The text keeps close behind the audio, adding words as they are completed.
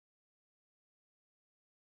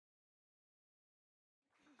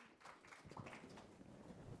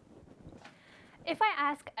If I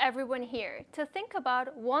ask everyone here to think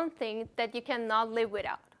about one thing that you cannot live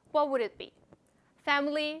without, what would it be?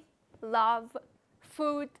 Family, love,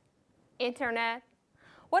 food, internet?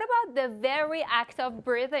 What about the very act of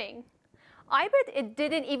breathing? I bet it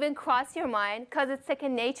didn't even cross your mind because it's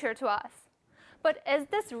second nature to us. But is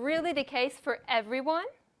this really the case for everyone?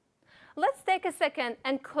 Let's take a second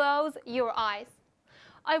and close your eyes.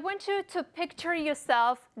 I want you to picture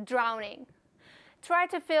yourself drowning. Try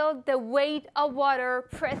to feel the weight of water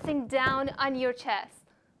pressing down on your chest.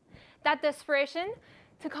 That desperation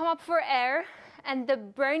to come up for air and the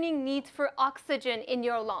burning need for oxygen in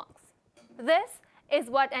your lungs. This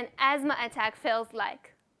is what an asthma attack feels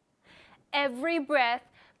like. Every breath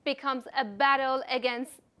becomes a battle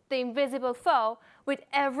against the invisible foe, with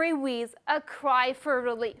every wheeze a cry for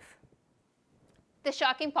relief. The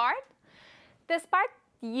shocking part? Despite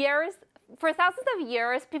for thousands of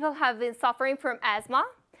years, people have been suffering from asthma,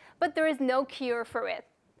 but there is no cure for it.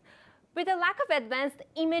 With the lack of advanced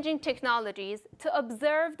imaging technologies to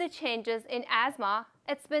observe the changes in asthma,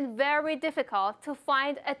 it's been very difficult to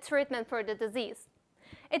find a treatment for the disease.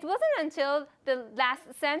 It wasn't until the last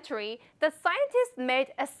century that scientists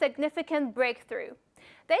made a significant breakthrough.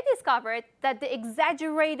 They discovered that the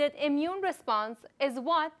exaggerated immune response is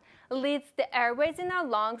what leads the airways in our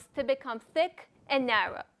lungs to become thick and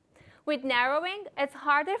narrow. With narrowing, it's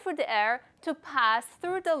harder for the air to pass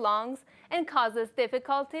through the lungs and causes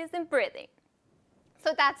difficulties in breathing.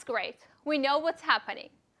 So that's great. We know what's happening.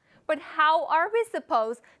 But how are we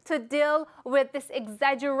supposed to deal with this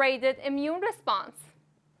exaggerated immune response?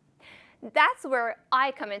 That's where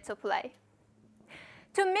I come into play.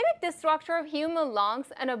 To mimic the structure of human lungs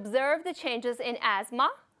and observe the changes in asthma,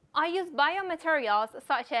 I use biomaterials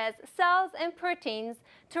such as cells and proteins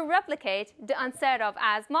to replicate the onset of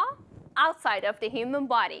asthma outside of the human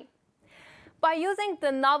body. By using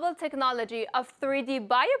the novel technology of 3D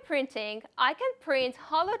bioprinting, I can print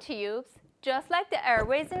hollow tubes, just like the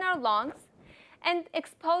airways in our lungs, and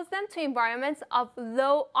expose them to environments of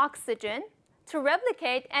low oxygen to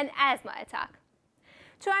replicate an asthma attack.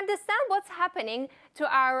 To understand what's happening to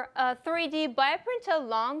our 3D bioprinted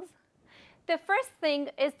lungs, the first thing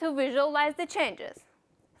is to visualize the changes.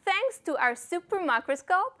 Thanks to our super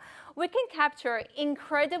microscope, we can capture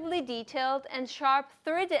incredibly detailed and sharp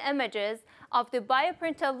 3D images of the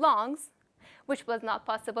bioprinted lungs, which was not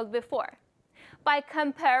possible before. By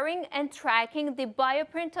comparing and tracking the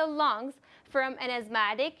bioprinted lungs from an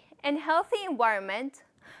asthmatic and healthy environment,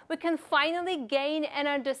 we can finally gain an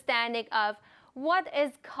understanding of what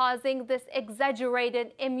is causing this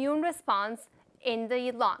exaggerated immune response in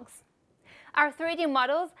the lungs. Our 3D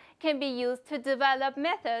models can be used to develop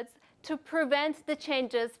methods to prevent the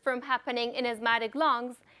changes from happening in asthmatic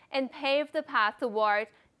lungs and pave the path toward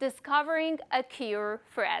discovering a cure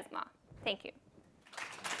for asthma. Thank you.